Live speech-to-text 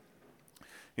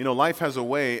You know, life has a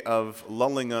way of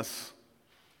lulling us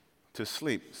to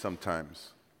sleep sometimes.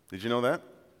 Did you know that?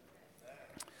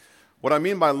 What I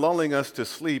mean by lulling us to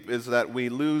sleep is that we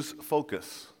lose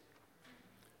focus.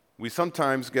 We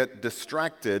sometimes get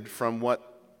distracted from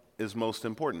what is most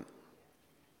important.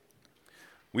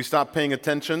 We stop paying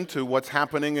attention to what's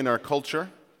happening in our culture.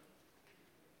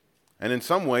 And in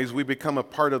some ways, we become a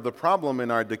part of the problem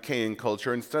in our decaying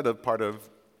culture instead of part of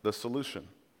the solution.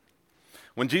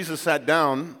 When Jesus sat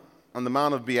down on the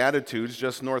Mount of Beatitudes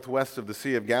just northwest of the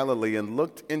Sea of Galilee and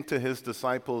looked into his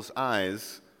disciples'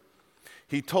 eyes,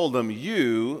 he told them,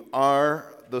 "You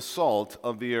are the salt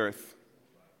of the earth.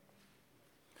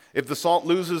 If the salt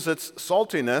loses its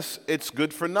saltiness, it's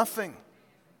good for nothing."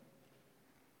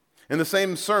 In the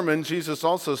same sermon, Jesus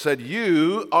also said,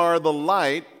 "You are the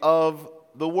light of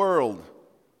the world."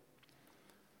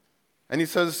 And he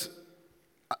says,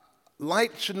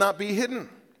 light should not be hidden.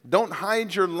 Don't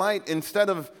hide your light. Instead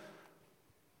of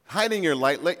hiding your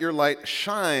light, let your light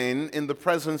shine in the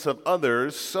presence of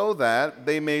others so that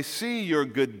they may see your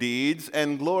good deeds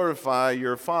and glorify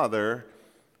your Father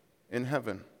in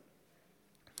heaven.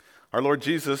 Our Lord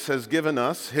Jesus has given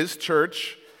us, his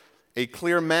church, a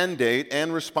clear mandate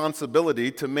and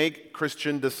responsibility to make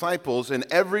Christian disciples in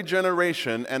every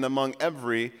generation and among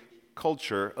every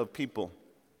culture of people.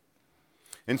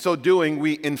 In so doing,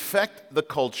 we infect the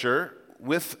culture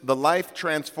with the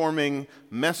life-transforming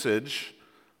message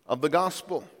of the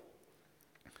gospel.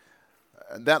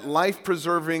 That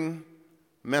life-preserving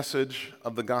message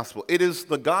of the gospel. It is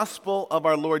the gospel of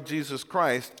our Lord Jesus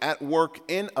Christ at work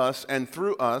in us and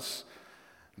through us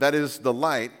that is the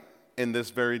light in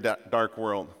this very dark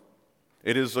world.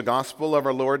 It is the gospel of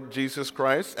our Lord Jesus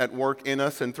Christ at work in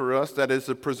us and through us that is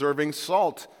the preserving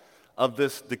salt of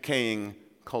this decaying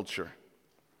culture.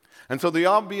 And so the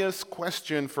obvious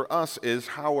question for us is,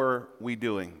 how are we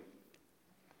doing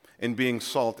in being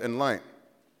salt and light?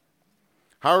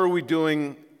 How are we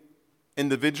doing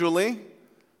individually?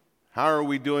 How are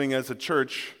we doing as a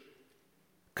church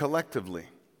collectively?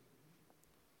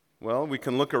 Well, we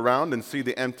can look around and see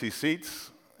the empty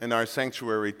seats in our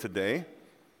sanctuary today,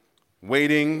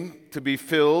 waiting to be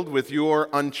filled with your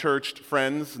unchurched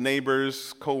friends,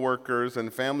 neighbors, co-workers,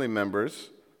 and family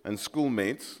members and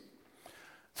schoolmates.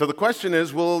 So the question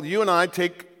is, will you and I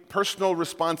take personal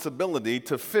responsibility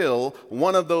to fill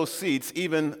one of those seats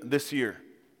even this year?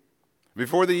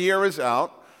 Before the year is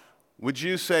out, would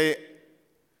you say,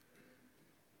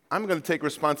 I'm going to take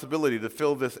responsibility to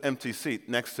fill this empty seat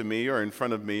next to me or in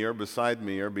front of me or beside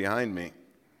me or behind me?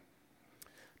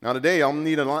 Now today I'll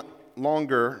need a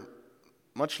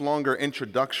much longer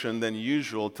introduction than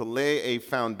usual to lay a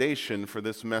foundation for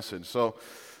this message. So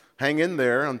hang in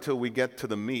there until we get to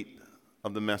the meat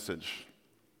of the message.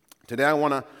 Today I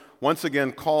want to once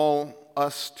again call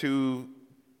us to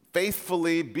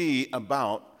faithfully be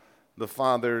about the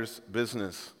Father's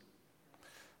business.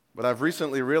 But I've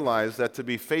recently realized that to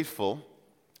be faithful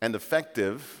and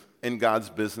effective in God's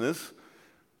business,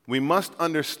 we must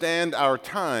understand our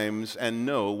times and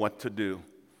know what to do.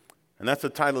 And that's the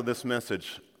title of this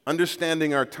message,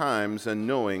 Understanding Our Times and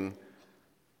Knowing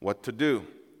What to Do.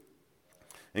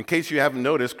 In case you haven't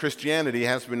noticed, Christianity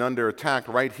has been under attack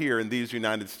right here in these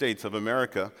United States of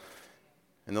America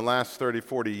in the last 30,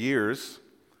 40 years.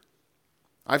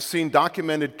 I've seen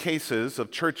documented cases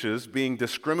of churches being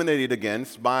discriminated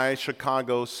against by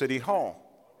Chicago City Hall,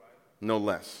 no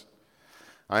less.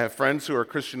 I have friends who are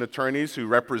Christian attorneys who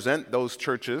represent those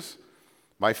churches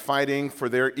by fighting for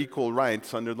their equal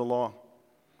rights under the law.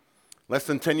 Less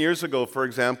than 10 years ago, for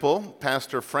example,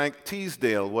 Pastor Frank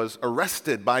Teasdale was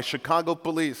arrested by Chicago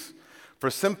police for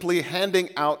simply handing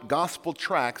out gospel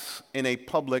tracts in a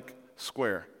public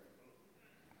square.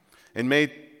 In May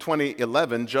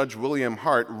 2011, Judge William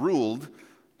Hart ruled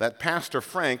that Pastor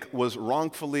Frank was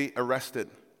wrongfully arrested.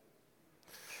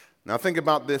 Now think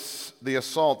about this, the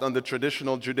assault on the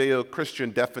traditional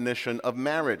Judeo-Christian definition of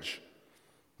marriage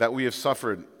that we have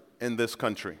suffered in this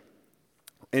country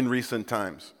in recent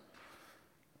times.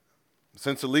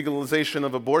 Since the legalization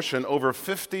of abortion, over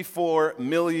 54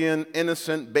 million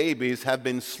innocent babies have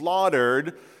been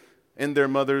slaughtered in their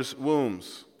mother's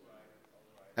wombs,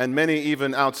 and many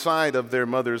even outside of their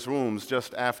mother's wombs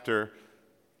just after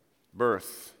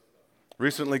birth.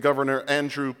 Recently, Governor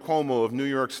Andrew Cuomo of New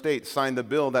York State signed a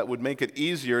bill that would make it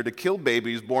easier to kill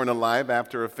babies born alive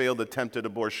after a failed attempted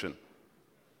abortion.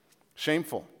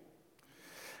 Shameful.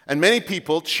 And many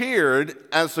people cheered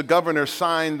as the governor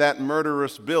signed that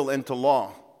murderous bill into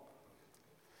law.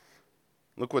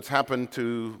 Look what's happened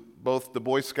to both the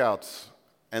Boy Scouts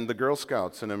and the Girl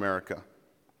Scouts in America.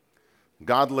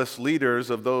 Godless leaders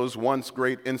of those once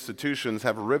great institutions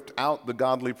have ripped out the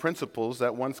godly principles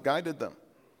that once guided them.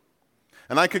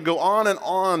 And I could go on and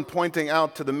on pointing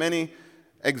out to the many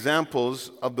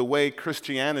examples of the way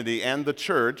Christianity and the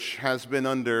church has been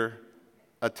under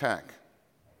attack.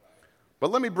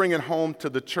 But let me bring it home to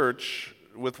the church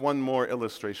with one more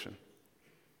illustration.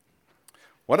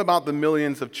 What about the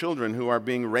millions of children who are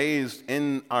being raised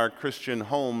in our Christian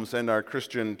homes and our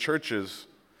Christian churches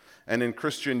and in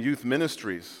Christian youth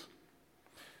ministries?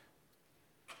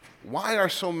 Why are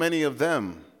so many of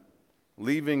them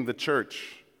leaving the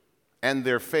church and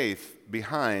their faith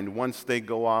behind once they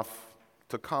go off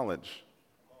to college?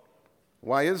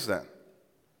 Why is that?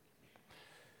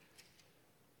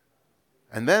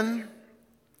 And then,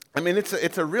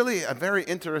 it's a really a very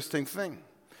interesting thing.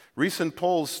 Recent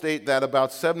polls state that about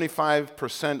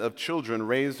 75% of children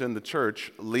raised in the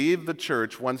church leave the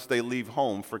church once they leave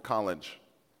home for college.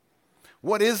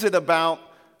 What is it about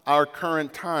our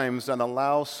current times that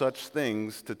allow such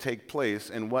things to take place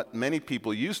in what many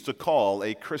people used to call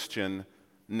a Christian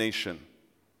nation?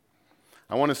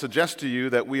 I want to suggest to you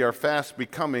that we are fast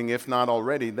becoming, if not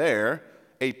already there,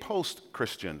 a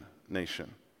post-Christian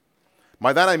nation.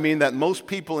 By that I mean that most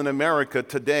people in America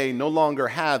today no longer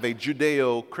have a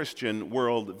Judeo-Christian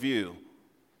worldview.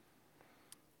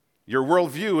 Your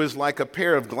worldview is like a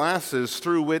pair of glasses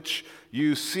through which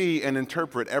you see and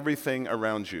interpret everything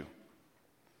around you.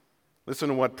 Listen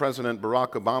to what President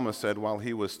Barack Obama said while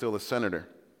he was still a senator.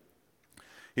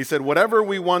 He said, "Whatever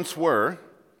we once were,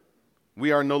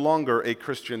 we are no longer a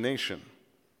Christian nation,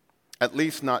 at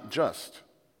least not just.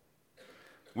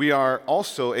 We are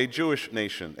also a Jewish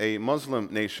nation, a Muslim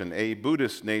nation, a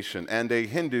Buddhist nation, and a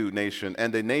Hindu nation,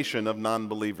 and a nation of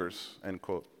non-believers," end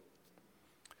quote.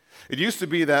 It used to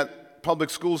be that public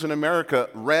schools in America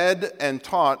read and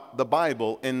taught the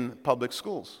Bible in public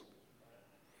schools.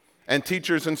 And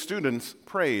teachers and students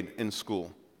prayed in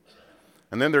school.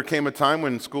 And then there came a time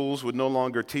when schools would no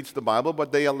longer teach the Bible,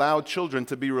 but they allowed children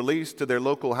to be released to their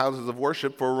local houses of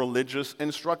worship for religious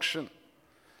instruction.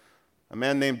 A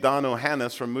man named Don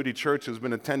Ohanis from Moody Church, who's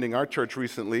been attending our church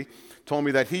recently, told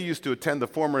me that he used to attend the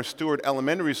former Stewart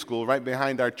Elementary School right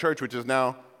behind our church, which is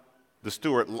now the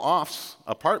Stewart Lofts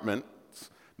apartments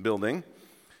building.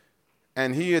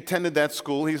 And he attended that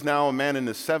school. He's now a man in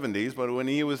his 70s, but when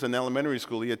he was in elementary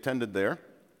school, he attended there.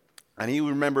 And he would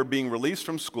remember being released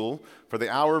from school for the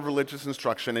hour of religious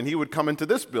instruction, and he would come into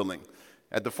this building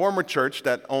at the former church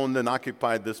that owned and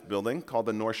occupied this building, called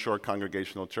the North Shore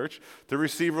Congregational Church, to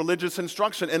receive religious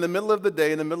instruction in the middle of the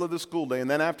day, in the middle of the school day. And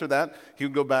then after that, he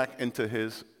would go back into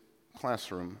his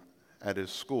classroom at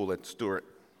his school at Stewart.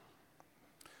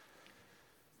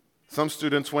 Some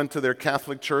students went to their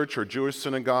Catholic church or Jewish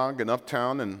synagogue in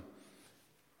Uptown,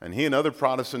 and he and other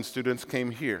Protestant students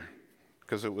came here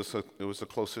because it was the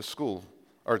closest school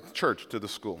or church to the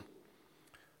school.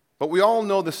 But we all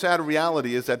know the sad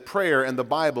reality is that prayer and the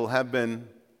Bible have been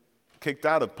kicked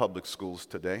out of public schools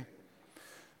today.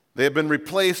 They have been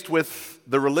replaced with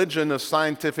the religion of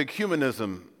scientific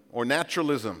humanism or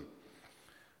naturalism.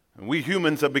 And we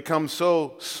humans have become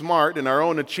so smart in our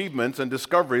own achievements and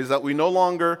discoveries that we no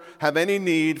longer have any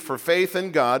need for faith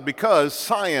in God because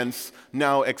science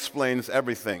now explains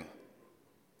everything.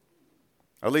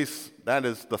 At least that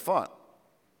is the thought.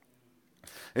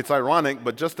 It's ironic,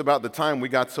 but just about the time we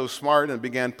got so smart and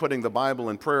began putting the Bible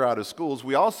and prayer out of schools,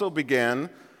 we also began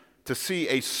to see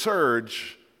a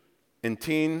surge in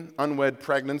teen unwed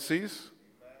pregnancies,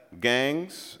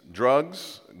 gangs,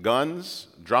 drugs, guns,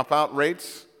 dropout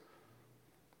rates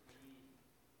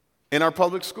in our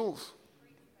public schools.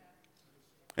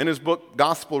 In his book,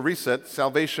 Gospel Reset,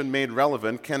 Salvation Made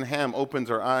Relevant, Ken Ham opens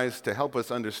our eyes to help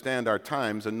us understand our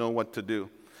times and know what to do.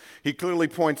 He clearly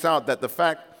points out that the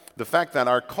fact that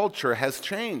our culture has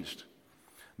changed.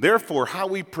 Therefore, how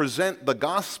we present the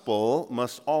gospel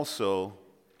must also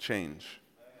change.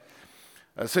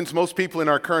 Since most people in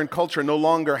our current culture no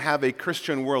longer have a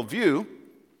Christian worldview,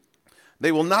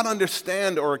 they will not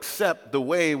understand or accept the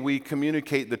way we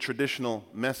communicate the traditional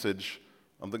message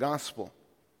of the gospel.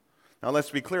 Now,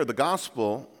 let's be clear. The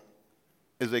gospel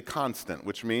is a constant,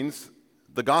 which means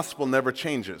the gospel never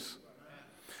changes.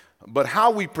 But how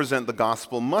we present the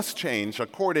gospel must change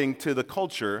according to the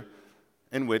culture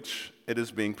in which it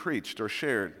is being preached or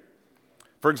shared.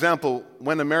 For example,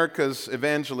 when America's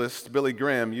evangelist Billy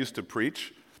Graham used to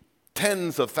preach,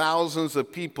 tens of thousands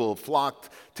of people flocked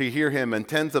to hear him, and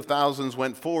tens of thousands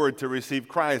went forward to receive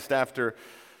Christ after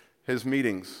his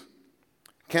meetings.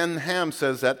 Ken Ham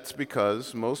says that's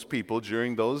because most people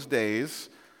during those days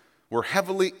were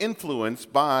heavily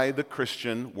influenced by the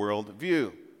Christian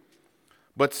worldview.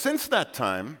 But since that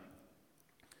time,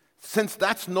 Since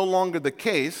that's no longer the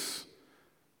case,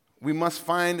 we must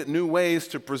find new ways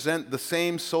to present the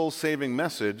same soul-saving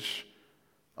message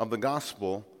of the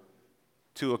gospel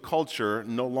to a culture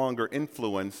no longer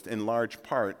influenced in large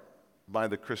part by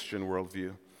the Christian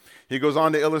worldview. He goes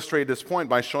on to illustrate this point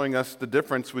by showing us the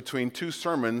difference between two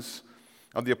sermons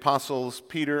of the apostles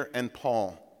Peter and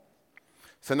Paul.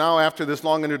 So now, after this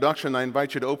long introduction, I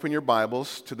invite you to open your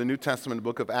Bibles to the New Testament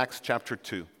book of Acts chapter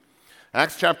 2.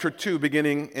 Acts chapter 2,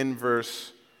 beginning in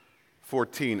verse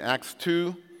 14. Acts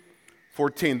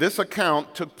 2:14. This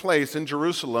account took place in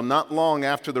Jerusalem not long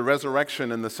after the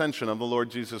resurrection and ascension of the Lord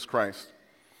Jesus Christ.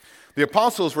 The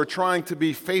apostles were trying to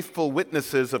be faithful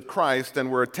witnesses of Christ and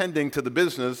were attending to the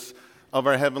business of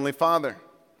our Heavenly Father.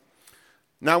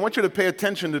 Now, I want you to pay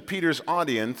attention to Peter's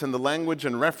audience and the language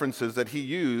and references that he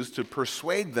used to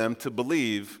persuade them to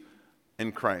believe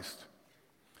in Christ.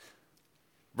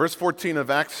 Verse 14 of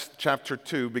Acts chapter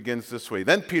 2 begins this way.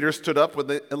 Then Peter stood up with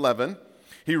the 11.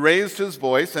 He raised his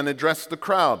voice and addressed the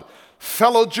crowd.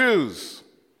 Fellow Jews,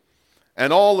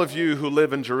 and all of you who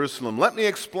live in Jerusalem, let me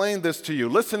explain this to you.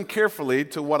 Listen carefully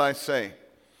to what I say.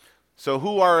 So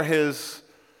who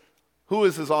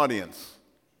is his audience?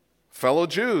 Fellow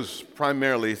Jews,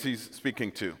 primarily, he's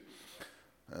speaking to.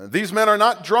 These men are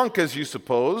not drunk, as you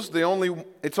suppose.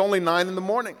 It's only 9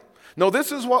 a.m. No,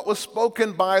 this is what was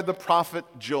spoken by the prophet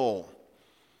Joel.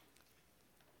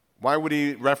 Why would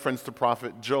he reference the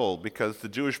prophet Joel? Because the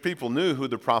Jewish people knew who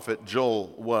the prophet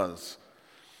Joel was.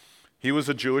 He was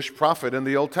a Jewish prophet in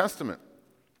the Old Testament.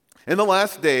 In the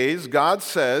last days, God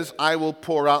says, I will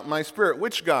pour out my spirit.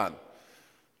 Which God?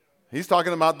 He's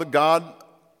talking about the God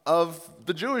of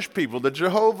the Jewish people, the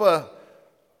Jehovah,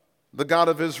 the God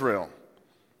of Israel.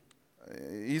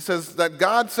 He says that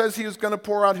God says he is going to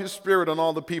pour out his spirit on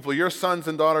all the people. Your sons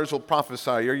and daughters will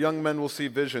prophesy. Your young men will see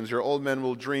visions. Your old men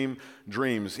will dream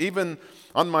dreams. Even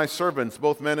on my servants,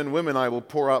 both men and women, I will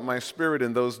pour out my spirit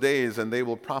in those days, and they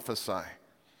will prophesy.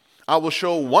 I will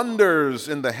show wonders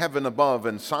in the heaven above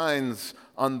and signs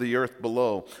on the earth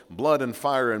below, blood and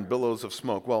fire and billows of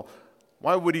smoke. Well,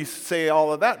 why would he say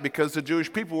all of that? Because the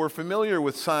Jewish people were familiar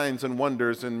with signs and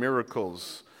wonders and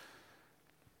miracles.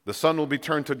 The sun will be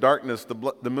turned to darkness,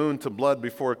 the moon to blood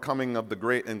before coming of the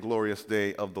great and glorious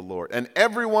day of the Lord. And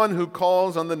everyone who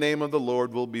calls on the name of the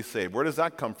Lord will be saved. Where does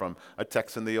that come from? A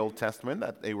text in the Old Testament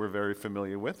that they were very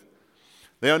familiar with.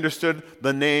 They understood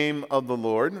the name of the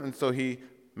Lord, and so he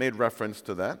made reference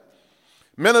to that.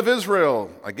 Men of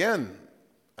Israel, again,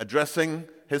 addressing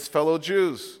his fellow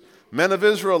Jews. Men of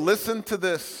Israel, listen to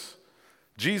this.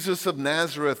 Jesus of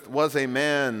Nazareth was a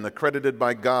man accredited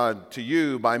by God to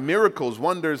you by miracles,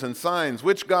 wonders, and signs,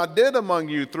 which God did among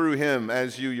you through him,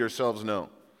 as you yourselves know.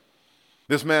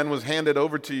 This man was handed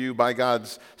over to you by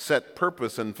God's set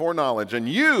purpose and foreknowledge, and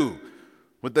you,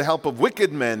 with the help of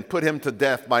wicked men, put him to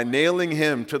death by nailing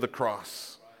him to the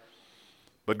cross.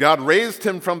 But God raised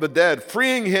him from the dead,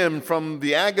 freeing him from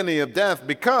the agony of death,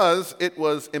 because it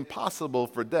was impossible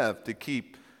for death to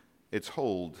keep its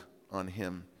hold on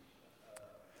him.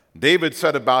 David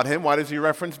said about him, why does he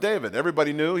reference David?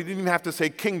 Everybody knew. He didn't even have to say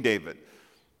King David.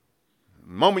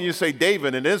 The moment you say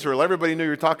David in Israel, everybody knew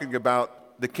you're talking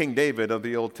about the King David of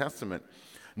the Old Testament.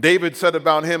 David said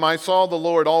about him, I saw the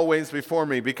Lord always before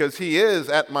me, because he is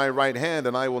at my right hand,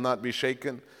 and I will not be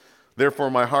shaken.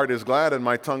 Therefore my heart is glad, and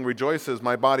my tongue rejoices.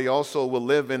 My body also will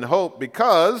live in hope,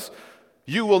 because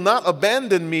you will not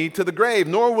abandon me to the grave,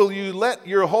 nor will you let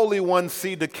your Holy One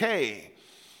see decay.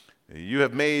 You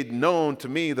have made known to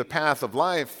me the path of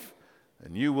life,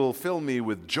 and you will fill me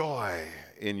with joy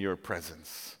in your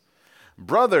presence.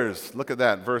 Brothers, look at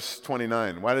that, verse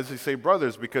 29. Why does he say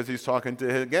brothers? Because he's talking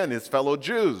to, again, his fellow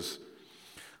Jews.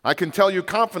 I can tell you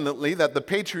confidently that the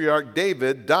patriarch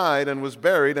David died and was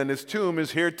buried, and his tomb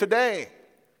is here today.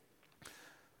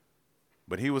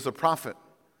 But he was a prophet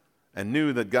and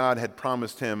knew that God had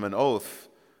promised him an oath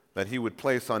that he would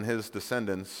place on his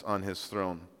descendants on his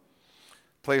throne.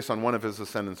 Place on one of his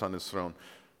descendants on his throne.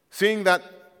 Seeing that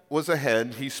was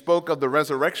ahead, he spoke of the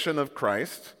resurrection of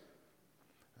Christ,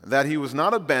 that he was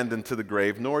not abandoned to the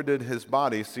grave, nor did his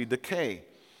body see decay.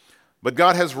 But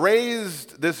God has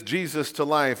raised this Jesus to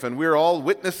life, and we're all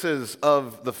witnesses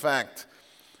of the fact.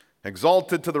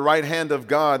 Exalted to the right hand of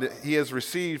God, he has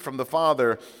received from the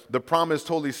Father the promised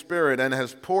Holy Spirit and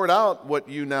has poured out what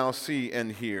you now see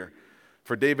and hear.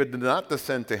 For David did not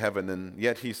descend to heaven, and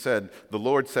yet he said, the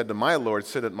Lord said to my Lord,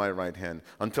 sit at my right hand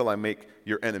until I make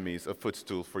your enemies a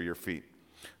footstool for your feet.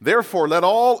 Therefore, let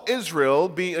all Israel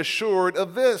be assured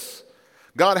of this.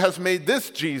 God has made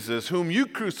this Jesus, whom you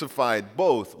crucified,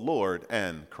 both Lord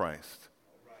and Christ.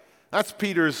 That's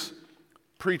Peter's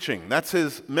preaching. That's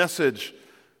his message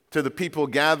to the people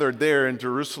gathered there in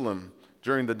Jerusalem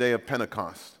during the day of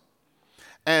Pentecost.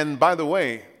 And by the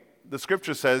way, the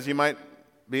scripture says, you might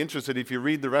be interested if you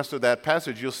read the rest of that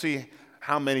passage, you'll see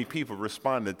how many people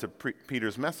responded to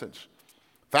Peter's message.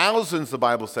 Thousands, the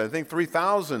Bible says. I think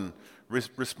 3,000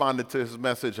 responded to his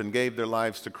message and gave their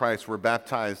lives to Christ, were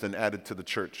baptized and added to the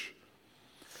church.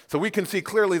 So we can see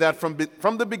clearly that from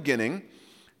the beginning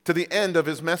to the end of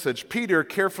his message, Peter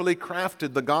carefully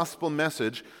crafted the gospel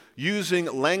message using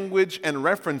language and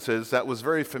references that was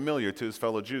very familiar to his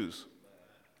fellow Jews.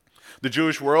 The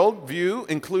Jewish worldview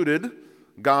included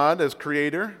God as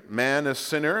creator, man as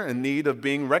sinner, in need of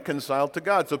being reconciled to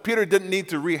God. So Peter didn't need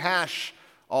to rehash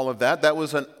all of that. That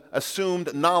was an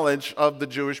assumed knowledge of the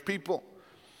Jewish people.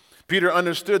 Peter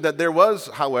understood that there was,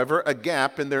 however, a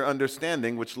gap in their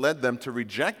understanding which led them to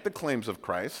reject the claims of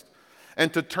Christ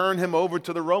and to turn him over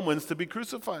to the Romans to be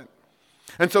crucified.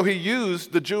 And so he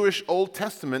used the Jewish Old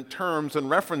Testament terms and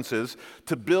references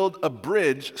to build a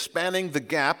bridge spanning the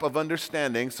gap of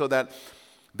understanding so that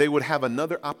they would have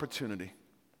another opportunity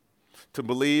to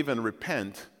believe and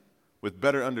repent with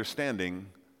better understanding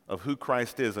of who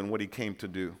Christ is and what he came to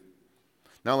do.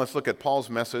 Now let's look at Paul's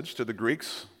message to the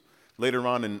Greeks. Later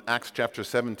on in Acts chapter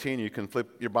 17, you can flip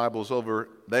your Bibles over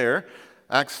there.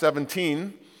 Acts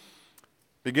 17,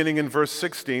 beginning in verse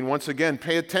 16. Once again,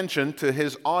 pay attention to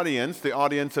his audience, the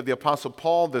audience of the Apostle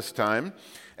Paul this time,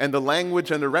 and the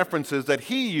language and the references that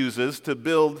he uses to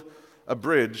build a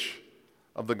bridge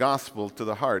of the gospel to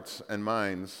the hearts and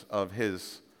minds of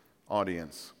his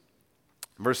audience.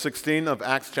 Verse 16 of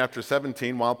Acts chapter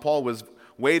 17, while Paul was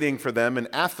waiting for them in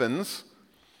Athens,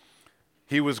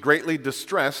 he was greatly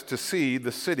distressed to see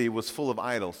the city was full of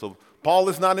idols. So Paul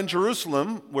is not in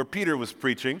Jerusalem where Peter was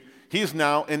preaching. He's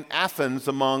now in Athens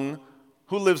among,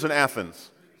 who lives in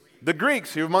Athens? The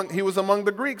Greeks. He was among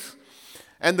the Greeks.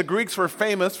 And the Greeks were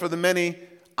famous for the many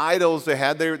idols they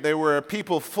had. They were a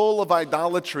people full of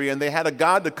idolatry, and they had a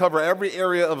god to cover every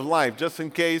area of life, just in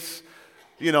case,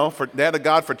 they had a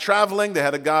god for traveling, they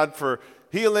had a god for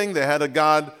healing, they had a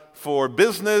god for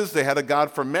business, they had a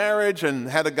god for marriage, and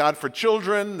had a god for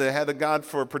children, they had a god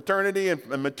for paternity and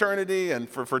maternity, and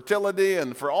for fertility,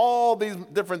 and for all these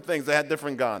different things. They had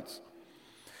different gods.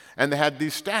 And they had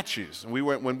these statues. And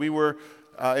when we were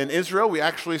in Israel, we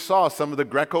actually saw some of the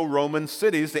Greco-Roman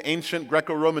cities, the ancient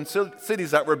Greco-Roman cities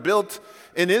that were built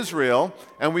in Israel,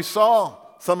 and we saw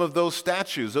some of those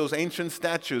statues, those ancient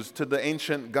statues to the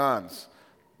ancient gods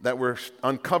that were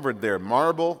uncovered there.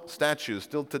 Marble statues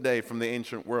still today from the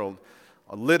ancient world,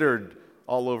 littered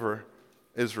all over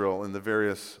Israel in the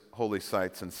various holy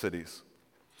sites and cities.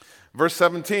 Verse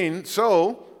 17,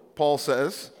 so, Paul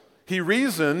says, he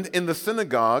reasoned in the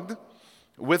synagogue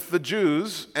with the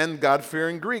Jews and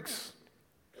God-fearing Greeks,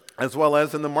 as well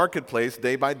as in the marketplace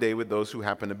day by day with those who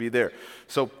happen to be there.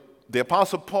 So the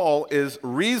Apostle Paul is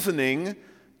reasoning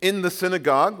in the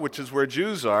synagogue, which is where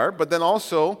Jews are, but then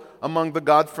also among the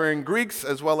God-fearing Greeks,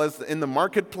 as well as in the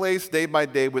marketplace day by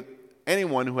day with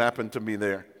anyone who happened to be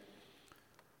there.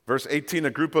 Verse 18,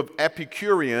 a group of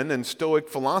Epicurean and Stoic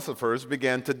philosophers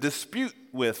began to dispute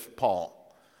with Paul.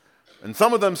 And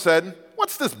some of them said,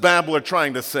 "What's this babbler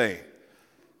trying to say?"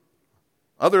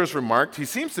 Others remarked, "He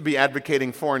seems to be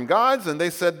advocating foreign gods," and they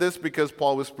said this because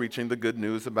Paul was preaching the good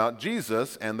news about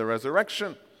Jesus and the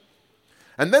resurrection.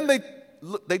 And then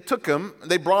they took him,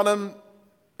 they brought him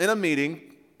in a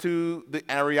meeting to the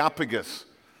Areopagus.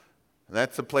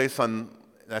 That's a place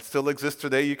that still exists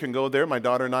today. You can go there. My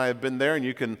daughter and I have been there, and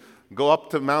you can go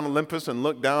up to Mount Olympus and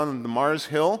look down on the Mars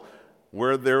Hill,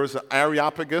 where there was an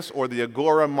Areopagus, or the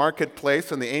Agora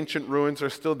marketplace, and the ancient ruins are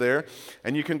still there.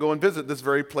 And you can go and visit this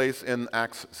very place in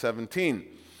Acts 17,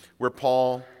 where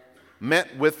Paul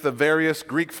met with the various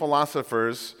Greek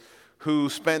philosophers who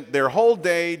spent their whole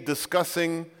day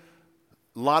discussing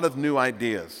a lot of new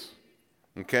ideas.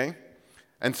 Okay?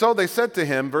 And so they said to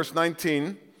him, verse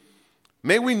 19,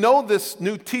 "May we know this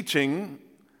new teaching,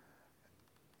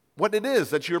 what it is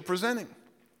that you're presenting.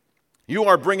 You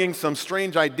are bringing some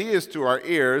strange ideas to our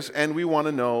ears, and we want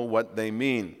to know what they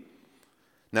mean."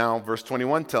 Now, verse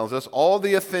 21 tells us, all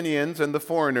the Athenians and the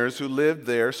foreigners who lived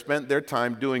there spent their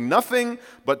time doing nothing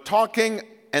but talking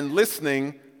and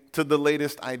listening to the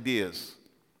latest ideas.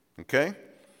 Okay?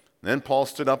 Then Paul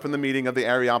stood up in the meeting of the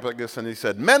Areopagus and he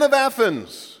said, "Men of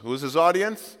Athens," who is his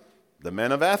audience? The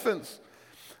men of Athens.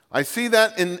 "I see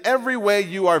that in every way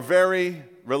you are very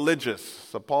religious."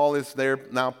 So Paul is there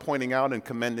now pointing out and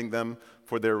commending them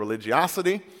for their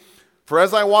religiosity. "For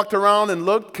as I walked around and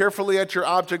looked carefully at your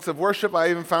objects of worship, I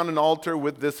even found an altar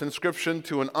with this inscription,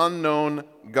 'To an unknown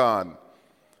God.'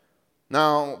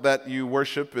 Now that you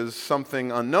worship is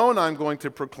something unknown, I'm going to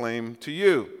proclaim to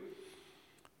you.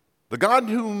 The God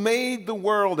who made the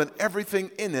world and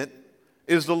everything in it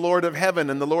is the Lord of heaven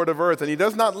and the Lord of earth, and he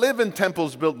does not live in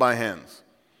temples built by hands.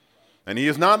 And he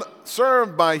is not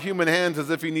served by human hands as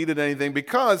if he needed anything,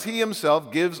 because he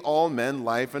himself gives all men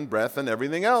life and breath and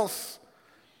everything else.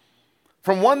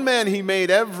 From one man he made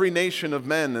every nation of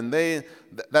men, and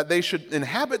that they should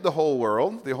inhabit the whole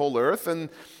world, the whole earth, and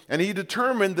he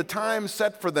determined the time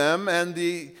set for them and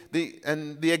the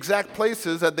exact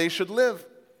places that they should live.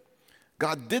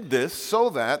 God did this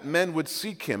so that men would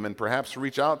seek him and perhaps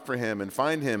reach out for him and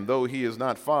find him, though he is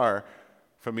not far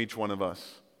from each one of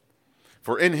us.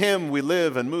 For in him we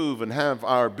live and move and have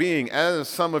our being, as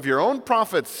some of your own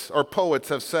prophets or poets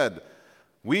have said,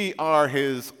 we are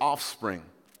his offspring.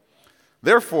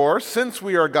 Therefore, since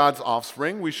we are God's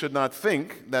offspring, we should not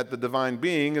think that the divine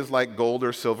being is like gold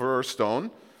or silver or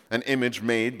stone, an image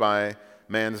made by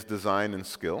man's design and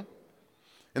skill.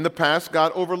 In the past,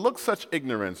 God overlooked such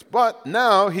ignorance, but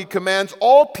now he commands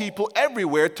all people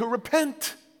everywhere to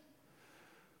repent.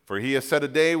 For he has set a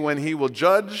day when he will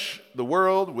judge the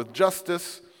world with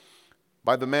justice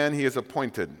by the man he has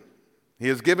appointed. He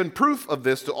has given proof of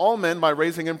this to all men by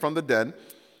raising him from the dead.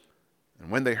 And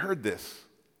when they heard this,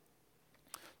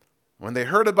 when they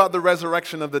heard about the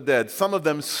resurrection of the dead, some of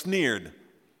them sneered.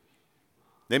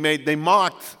 They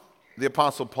mocked the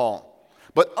Apostle Paul.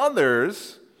 But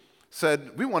others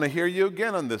said, we want to hear you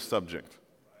again on this subject.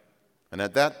 And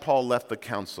at that, Paul left the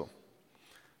council.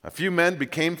 A few men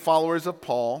became followers of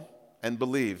Paul and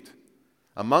believed.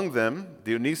 Among them,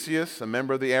 Dionysius, a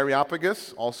member of the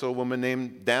Areopagus, also a woman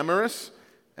named Damaris,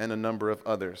 and a number of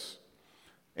others.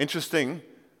 Interesting,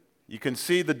 you can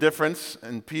see the difference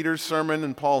in Peter's sermon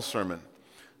and Paul's sermon.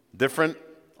 Different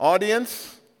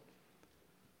audience,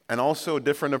 and also a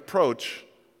different approach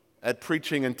at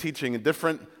preaching and teaching, a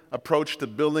different approach to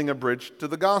building a bridge to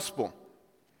the gospel.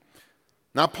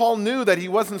 Now, Paul knew that he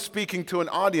wasn't speaking to an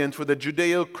audience with a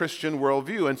Judeo-Christian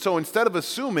worldview, and so instead of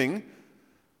assuming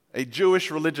a Jewish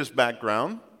religious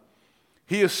background,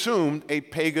 he assumed a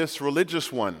pagan religious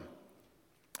one.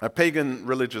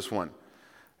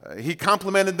 He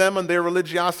complimented them on their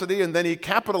religiosity, and then he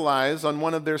capitalized on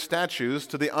one of their statues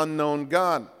to the unknown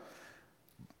God.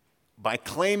 By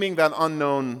claiming that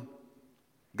unknown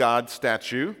God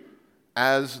statue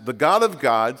as the God of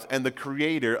gods and the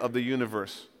creator of the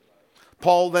universe.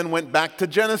 Paul then went back to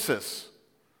Genesis,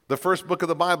 the first book of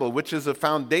the Bible, which is a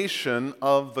foundation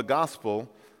of the gospel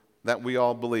that we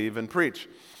all believe and preach.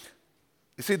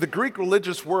 You see, the Greek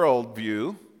religious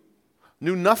worldview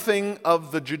knew nothing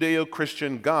of the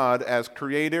Judeo-Christian God as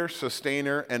creator,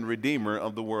 sustainer, and redeemer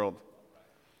of the world.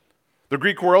 The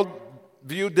Greek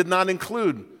worldview did not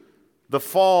include the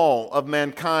fall of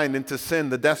mankind into sin,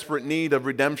 the desperate need of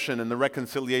redemption and the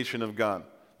reconciliation of God.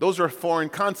 Those are foreign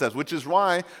concepts, which is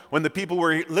why when the people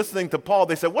were listening to Paul,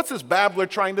 they said, what's this babbler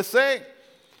trying to say?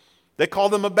 They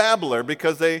called him a babbler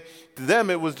because to them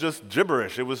it was just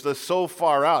gibberish. It was just so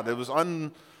far out. It was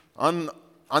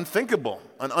unthinkable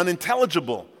and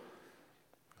unintelligible.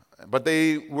 But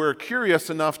they were curious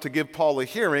enough to give Paul a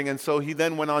hearing, and so he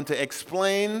then went on to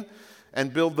explain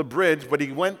and build the bridge. But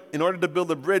he went, in order to build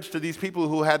a bridge to these people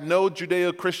who had no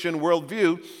Judeo-Christian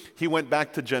worldview, he went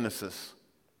back to Genesis.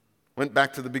 Went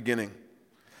back to the beginning.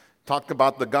 Talked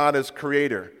about the God as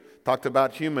creator. Talked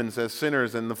about humans as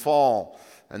sinners and the fall.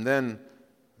 And then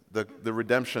the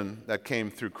redemption that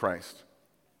came through Christ.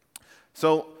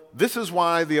 So this is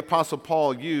why the Apostle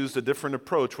Paul used a different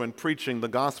approach when preaching the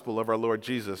gospel of our Lord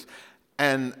Jesus.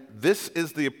 And this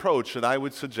is the approach that I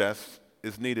would suggest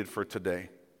is needed for today.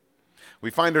 We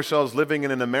find ourselves living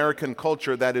in an American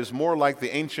culture that is more like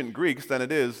the ancient Greeks than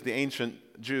it is the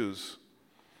ancient Jews.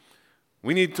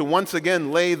 We need to once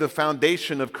again lay the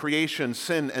foundation of creation,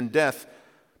 sin, and death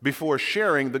before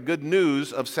sharing the good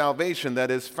news of salvation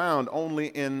that is found only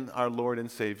in our Lord and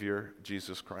Savior,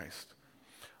 Jesus Christ.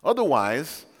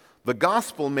 Otherwise, the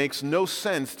gospel makes no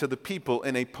sense to the people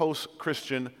in a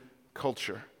post-Christian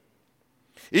culture.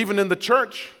 Even in the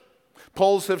church,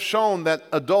 polls have shown that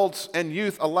adults and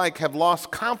youth alike have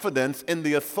lost confidence in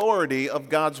the authority of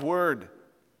God's word.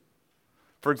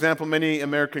 For example, many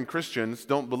American Christians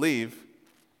don't believe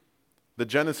the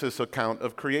Genesis account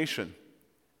of creation.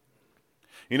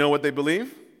 You know what they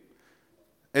believe?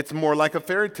 It's more like a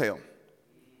fairy tale.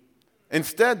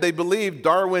 Instead, they believe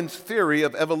Darwin's theory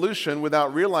of evolution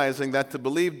without realizing that to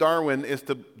believe Darwin is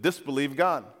to disbelieve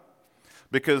God.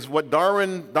 Because what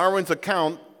Darwin's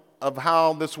account of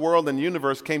how this world and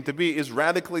universe came to be is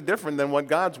radically different than what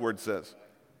God's word says.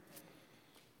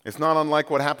 It's not unlike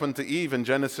what happened to Eve in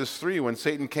Genesis 3 when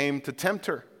Satan came to tempt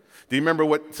her. Do you remember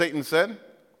what Satan said?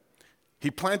 He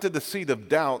planted the seed of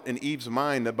doubt in Eve's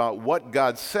mind about what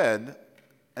God said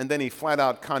and then he flat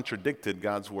out contradicted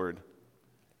God's word.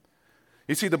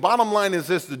 You see, the bottom line is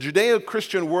this: the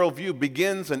Judeo-Christian worldview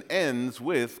begins and ends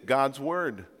with God's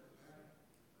word.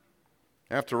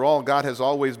 After all, God has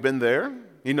always been there.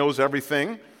 He knows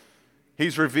everything.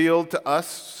 He's revealed to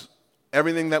us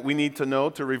everything that we need to know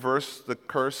to reverse the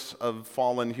curse of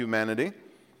fallen humanity.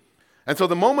 And so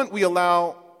the moment we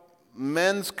allow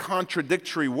men's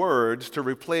contradictory words to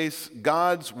replace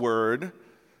God's word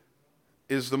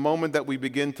is the moment that we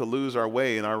begin to lose our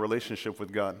way in our relationship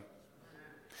with God.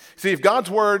 See, if God's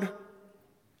word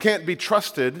can't be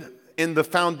trusted in the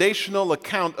foundational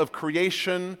account of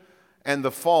creation and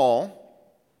the fall,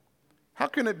 how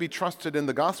can it be trusted in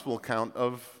the gospel account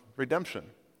of redemption?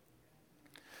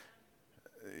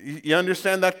 You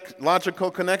understand that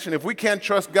logical connection? If we can't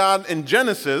trust God in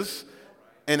Genesis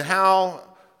and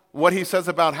what he says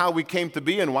about how we came to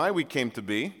be and why we came to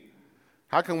be,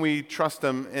 how can we trust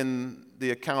him in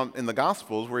the account in the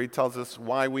Gospels where he tells us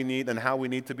why we need and how we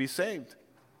need to be saved?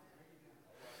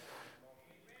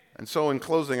 And so in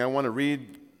closing, I want to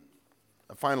read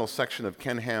a final section of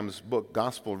Ken Ham's book,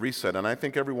 Gospel Reset, and I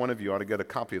think every one of you ought to get a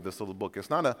copy of this little book. It's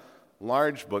not a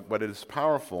large book, but it is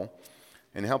powerful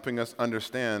in helping us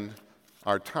understand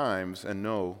our times and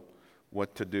know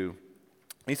what to do.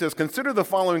 He says, consider the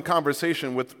following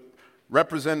conversation which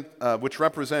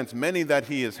represents many that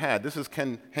he has had. This is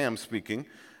Ken Ham speaking.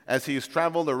 As he has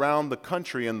traveled around the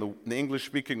country and the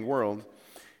English-speaking world,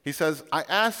 he says, I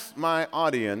asked my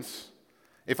audience,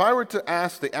 if I were to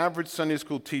ask the average Sunday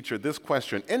school teacher this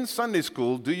question, in Sunday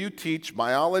school, do you teach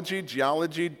biology,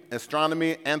 geology,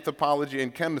 astronomy, anthropology,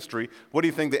 and chemistry? What do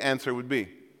you think the answer would be?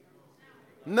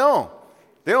 No.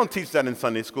 They don't teach that in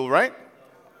Sunday school, right?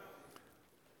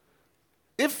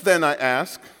 If then I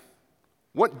ask,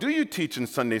 what do you teach in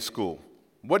Sunday school?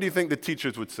 What do you think the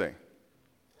teachers would say?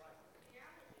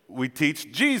 We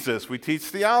teach Jesus, we teach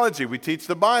theology, we teach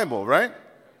the Bible, right?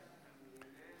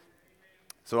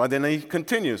 So then he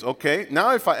continues, okay,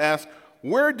 now if I ask,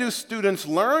 where do students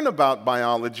learn about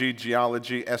biology,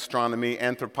 geology, astronomy,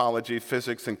 anthropology,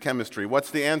 physics, and chemistry?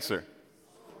 What's the answer?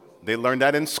 They learn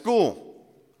that in school.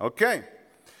 Okay.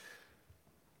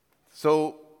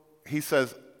 So he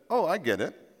says, oh, I get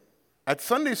it. At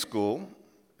Sunday school,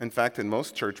 in fact, in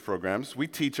most church programs, we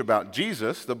teach about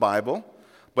Jesus, the Bible,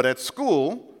 but at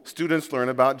school, students learn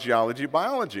about geology,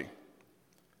 biology.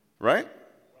 Right?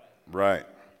 Right.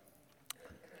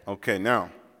 Okay,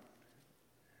 now,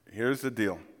 here's the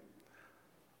deal.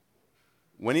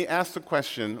 When he asked the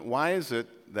question, why is it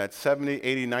that 70,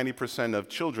 80, 90% of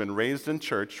children raised in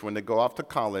church, when they go off to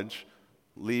college,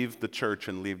 leave the church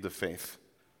and leave the faith?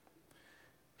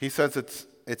 He says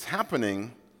it's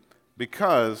happening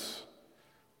because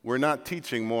we're not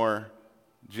teaching more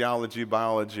geology,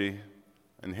 biology,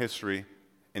 and history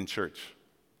in church.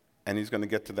 And he's going to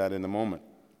get to that in a moment.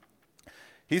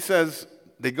 He says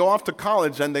they go off to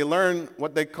college and they learn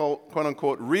what they call, quote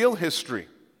unquote, real history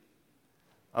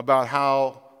about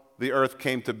how the earth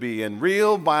came to be, and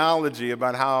real biology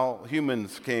about how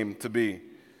humans came to be.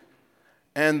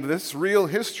 And this real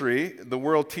history the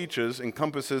world teaches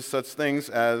encompasses such things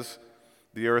as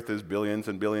the earth is billions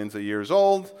and billions of years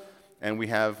old, and we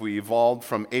evolved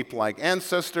from ape-like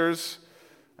ancestors.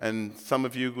 And some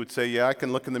of you would say, yeah, I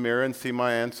can look in the mirror and see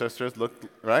my ancestors look,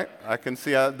 right? I can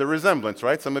see the resemblance,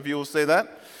 right? Some of you will say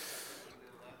that.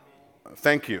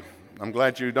 Thank you. I'm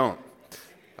glad you don't.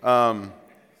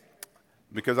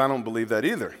 Because I don't believe that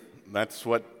either. That's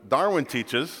what Darwin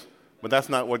teaches, but that's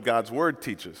not what God's word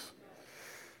teaches.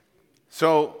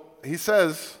 So he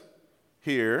says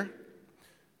here,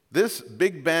 this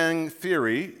Big Bang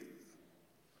theory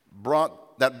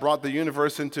brought the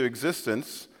universe into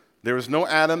existence. There is no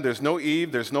Adam, there's no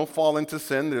Eve, there's no fall into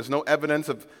sin, there's no evidence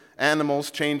of animals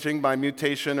changing by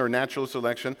mutation or natural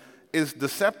selection, is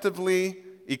deceptively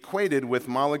equated with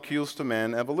molecules to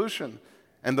man evolution.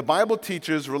 And the Bible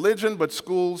teaches religion, but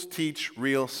schools teach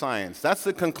real science. That's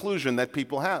the conclusion that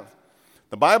people have.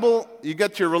 The Bible, you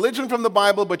get your religion from the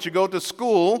Bible, but you go to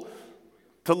school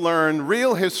to learn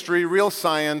real history, real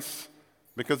science,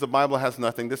 because the Bible has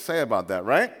nothing to say about that,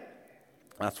 right?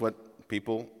 That's what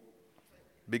people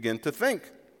begin to think.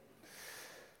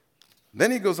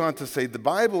 Then he goes on to say, the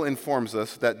Bible informs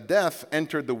us that death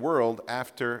entered the world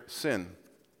after sin.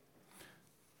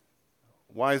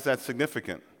 Why is that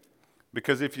significant?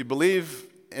 Because if you believe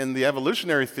in the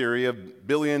evolutionary theory of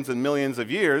billions and millions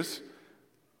of years,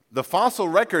 the fossil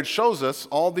record shows us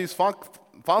all these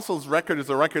fossils record is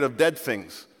a record of dead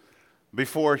things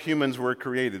before humans were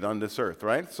created on this earth,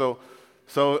 right? So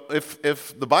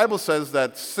if the Bible says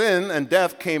that sin and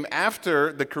death came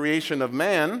after the creation of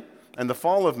man and the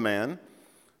fall of man,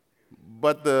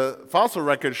 but the fossil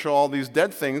records show all these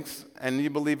dead things, and you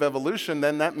believe evolution,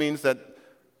 then that means that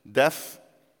death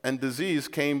and disease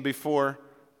came before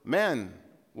man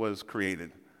was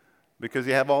created. Because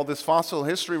you have all this fossil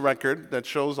history record that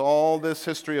shows all this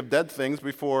history of dead things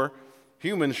before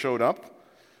humans showed up,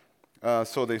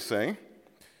 so they say.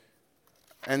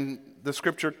 And the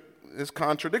scripture is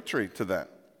contradictory to that.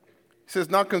 He says,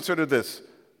 now consider this.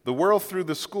 The world through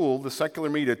the school, the secular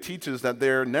media, teaches that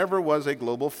there never was a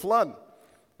global flood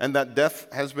and that death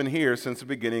has been here since the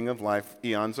beginning of life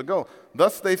eons ago.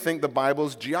 Thus, they think the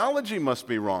Bible's geology must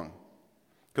be wrong.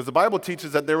 Because the Bible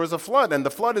teaches that there was a flood, and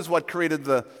the flood is what created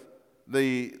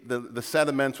the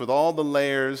sediments with all the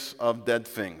layers of dead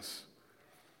things.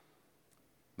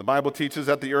 The Bible teaches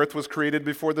that the earth was created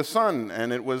before the sun,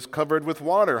 and it was covered with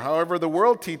water. However, the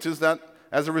world teaches that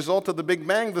as a result of the Big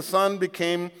Bang, the sun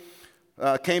came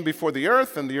before the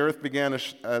earth, and the earth began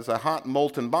as a hot,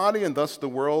 molten body, and thus the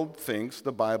world thinks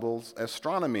the Bible's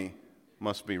astronomy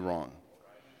must be wrong.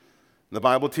 The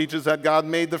Bible teaches that God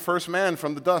made the first man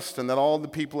from the dust, and that all the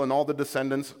people and all the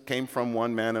descendants came from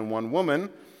one man and one woman.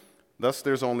 Thus,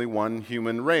 there's only one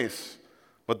human race.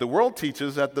 But the world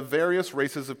teaches that the various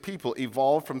races of people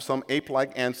evolved from some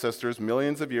ape-like ancestors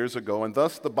millions of years ago, and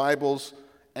thus the Bible's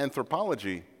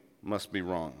anthropology must be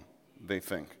wrong, they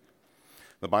think.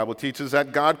 The Bible teaches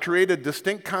that God created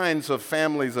distinct kinds of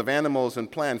families of animals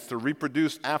and plants to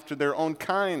reproduce after their own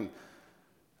kind.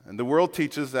 And the world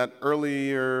teaches that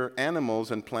earlier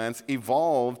animals and plants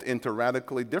evolved into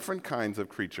radically different kinds of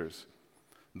creatures.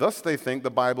 Thus, they think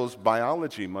the Bible's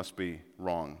biology must be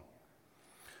wrong.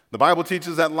 The Bible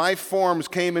teaches that life forms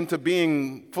came into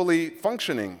being fully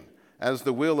functioning as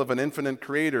the will of an infinite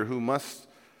creator who must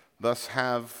thus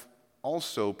have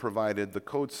also provided the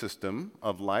code system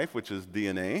of life, which is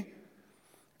DNA,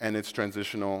 and its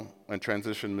transition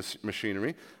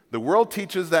machinery. The world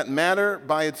teaches that matter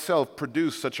by itself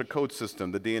produced such a code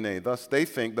system, the DNA. Thus, they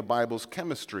think the Bible's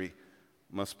chemistry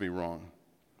must be wrong.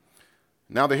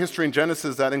 Now, the history in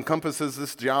Genesis that encompasses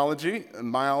this geology,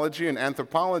 and biology, and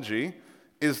anthropology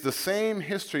is the same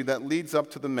history that leads up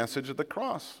to the message of the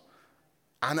cross.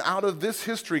 And out of this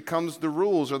history comes the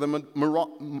rules or the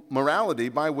morality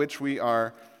by which we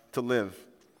are to live.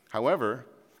 However,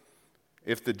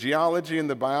 if the geology and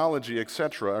the biology,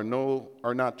 etc.,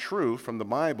 are not true from the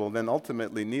Bible, then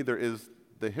ultimately neither is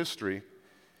the history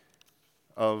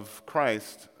of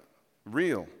Christ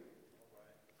real,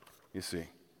 you see.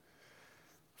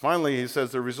 Finally, he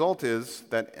says the result is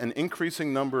that an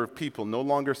increasing number of people no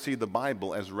longer see the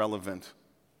Bible as relevant.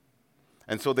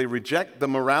 And so they reject the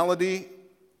morality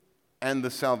and the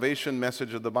salvation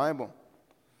message of the Bible.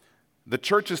 The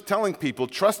church is telling people,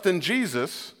 trust in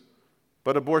Jesus,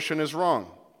 but abortion is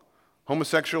wrong.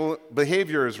 Homosexual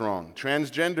behavior is wrong.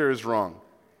 Transgender is wrong.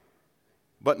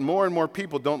 But more and more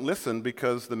people don't listen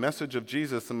because the message of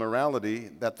Jesus and morality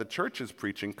that the church is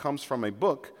preaching comes from a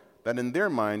book that in their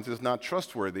minds is not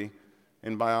trustworthy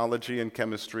in biology and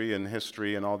chemistry and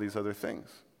history and all these other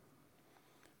things.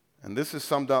 And this is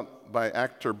summed up by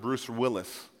actor Bruce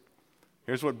Willis.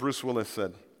 Here's what Bruce Willis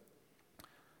said.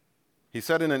 He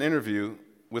said in an interview,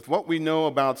 with what we know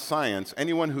about science,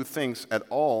 anyone who thinks at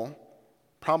all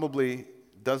probably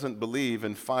doesn't believe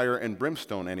in fire and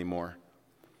brimstone anymore.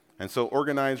 And so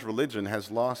organized religion has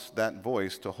lost that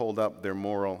voice to hold up their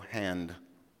moral hand.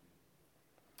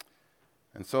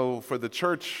 And so for the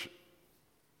church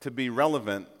to be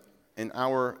relevant in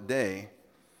our day,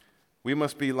 we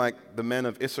must be like the men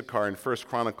of Issachar in 1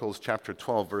 Chronicles chapter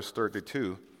 12, verse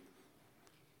 32.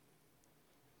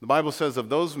 The Bible says of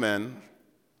those men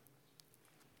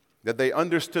that they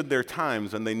understood their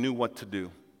times and they knew what to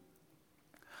do.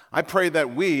 I pray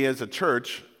that we as a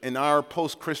church in our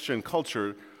post-Christian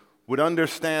culture would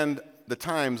understand the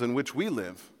times in which we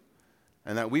live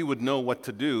and that we would know what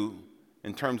to do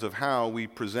in terms of how we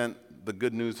present the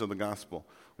good news of the gospel.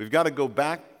 We've got to go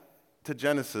back to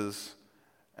Genesis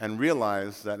and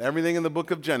realize that everything in the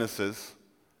book of Genesis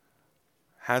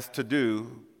has to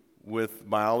do with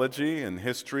biology and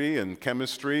history and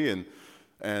chemistry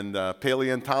and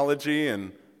paleontology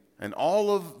and all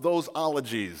of those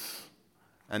ologies,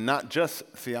 and not just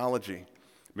theology.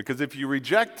 Because if you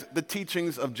reject the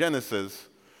teachings of Genesis,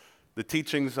 the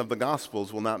teachings of the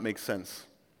Gospels will not make sense.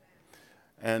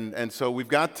 And so we've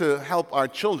got to help our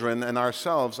children and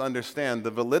ourselves understand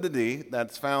the validity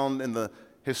that's found in the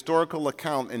historical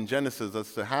account in Genesis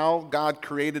as to how God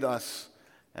created us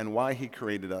and why he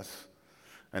created us,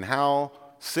 and how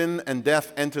sin and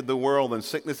death entered the world and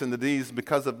sickness and disease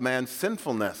because of man's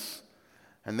sinfulness.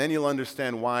 And then you'll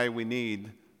understand why we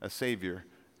need a Savior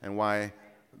and why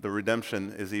the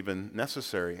redemption is even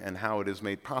necessary and how it is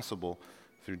made possible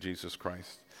through Jesus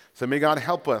Christ. So may God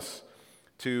help us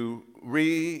to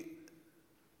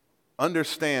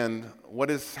understand what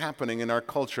is happening in our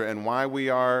culture and why we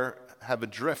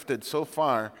have drifted so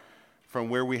far from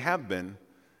where we have been,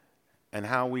 and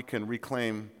how we can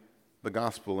reclaim the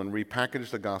gospel and repackage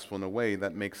the gospel in a way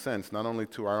that makes sense not only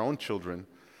to our own children,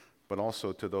 but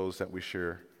also to those that we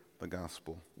share the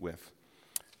gospel with.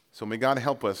 So may God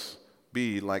help us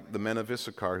be like the men of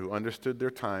Issachar who understood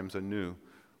their times and knew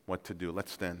what to do.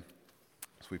 Let's stand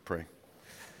as we pray.